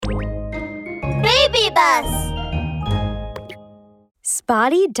bus!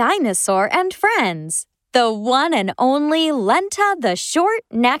 Spotty, Dinosaur, and Friends. The one and only Lenta the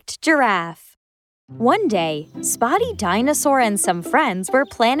short-necked giraffe. One day, Spotty, Dinosaur, and some friends were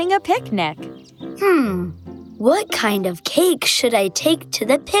planning a picnic. What kind of cake should I take to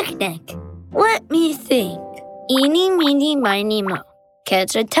the picnic? Let me think. Eeny, meeny, miny, moe.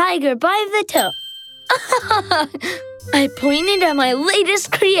 Catch a tiger by the toe. I pointed at my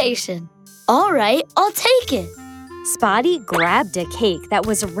latest creation. All right, I'll take it. Spotty grabbed a cake that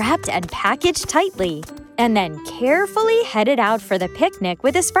was wrapped and packaged tightly, and then carefully headed out for the picnic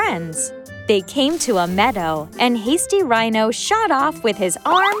with his friends. They came to a meadow, and Hasty Rhino shot off with his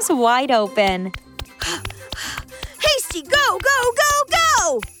arms wide open. Hasty, go, go, go,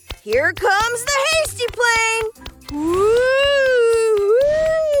 go! Here comes the Hasty plane! Woo!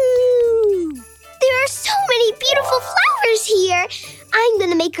 There are so many beautiful flowers here. I'm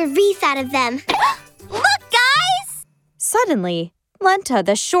gonna make a wreath out of them. Look, guys! Suddenly, Lenta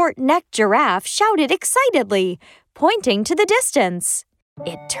the short-necked giraffe shouted excitedly, pointing to the distance.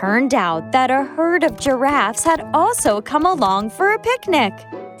 It turned out that a herd of giraffes had also come along for a picnic.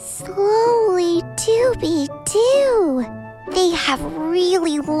 Slowly, dooby-doo. They have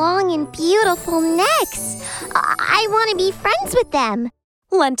really long and beautiful necks. I want to be friends with them.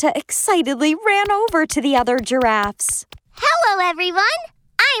 Lenta excitedly ran over to the other giraffes. Hello, everyone.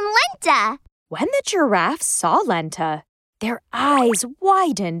 I'm Lenta. When the giraffes saw Lenta, their eyes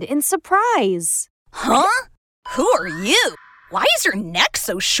widened in surprise. Huh? Who are you? Why is your neck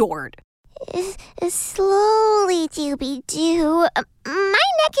so short? Slowly, dooby-doo. My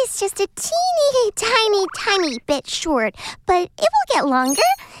neck is just a teeny, tiny bit short, but it will get longer.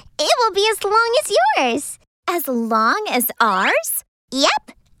 It will be as long as yours. As long as ours?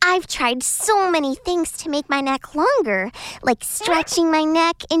 Yep. I've tried so many things to make my neck longer, like stretching my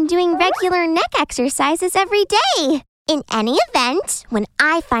neck and doing regular neck exercises every day. In any event, when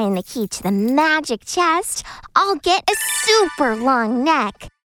I find the key to the magic chest, I'll get a super long neck.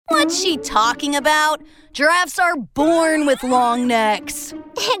 What's she talking about? Giraffes are born with long necks.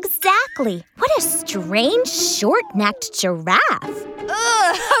 Exactly. What a strange short-necked giraffe. Ugh,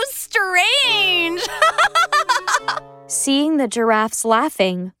 how strange! Seeing the giraffes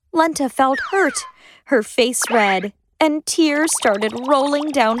laughing, Lenta felt hurt, her face red, and tears started rolling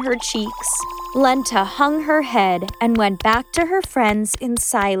down her cheeks. Lenta hung her head and went back to her friends in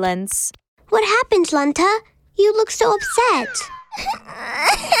silence. What happened, Lenta? You look so upset.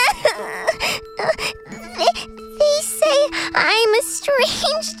 They say I'm a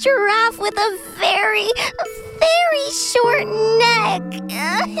strange giraffe with a very short neck.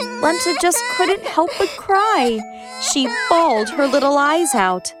 Lenta just couldn't help but cry. She bawled her little eyes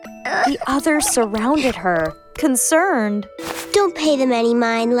out. The others surrounded her, concerned. Don't pay them any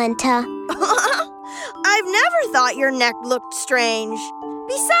mind, Lenta. I've never thought your neck looked strange.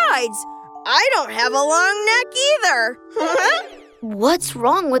 Besides, I don't have a long neck either. What's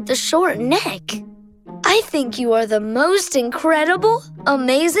wrong with the short neck? I think you are the most incredible,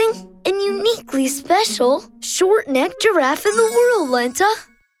 amazing, and uniquely special short-necked giraffe in the world, Lenta.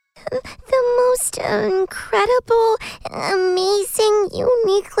 The most incredible, amazing,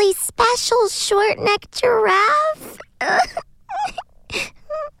 uniquely special short-necked giraffe?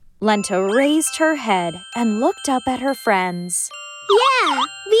 Lenta raised her head and looked up at her friends. Yeah,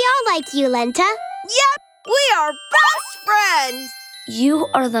 we all like you, Lenta. Yep, we are best friends! You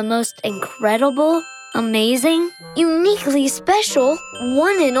are the most incredible, amazing, uniquely special,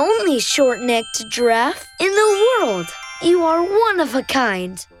 one and only short-necked giraffe in the world. You are one of a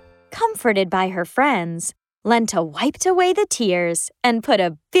kind. Comforted by her friends, Lenta wiped away the tears and put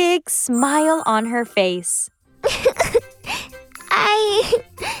a big smile on her face. I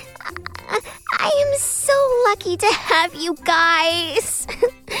am so lucky to have you guys.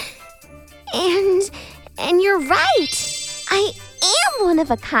 And you're right. I am one of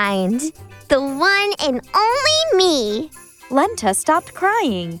a kind. The one and only me. Lenta stopped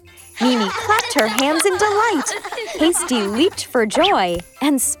crying. Mimi clapped her hands in delight. Hasty leaped for joy,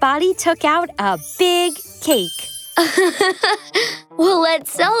 and Spotty took out a big cake. Well,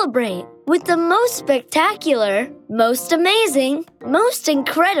 let's celebrate with the most spectacular, most amazing, most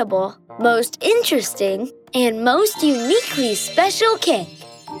incredible, most interesting, and most uniquely special cake.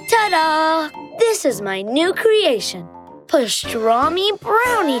 Ta-da! This is my new creation, pastrami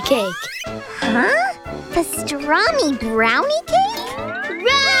brownie cake. Huh? Pastrami brownie cake?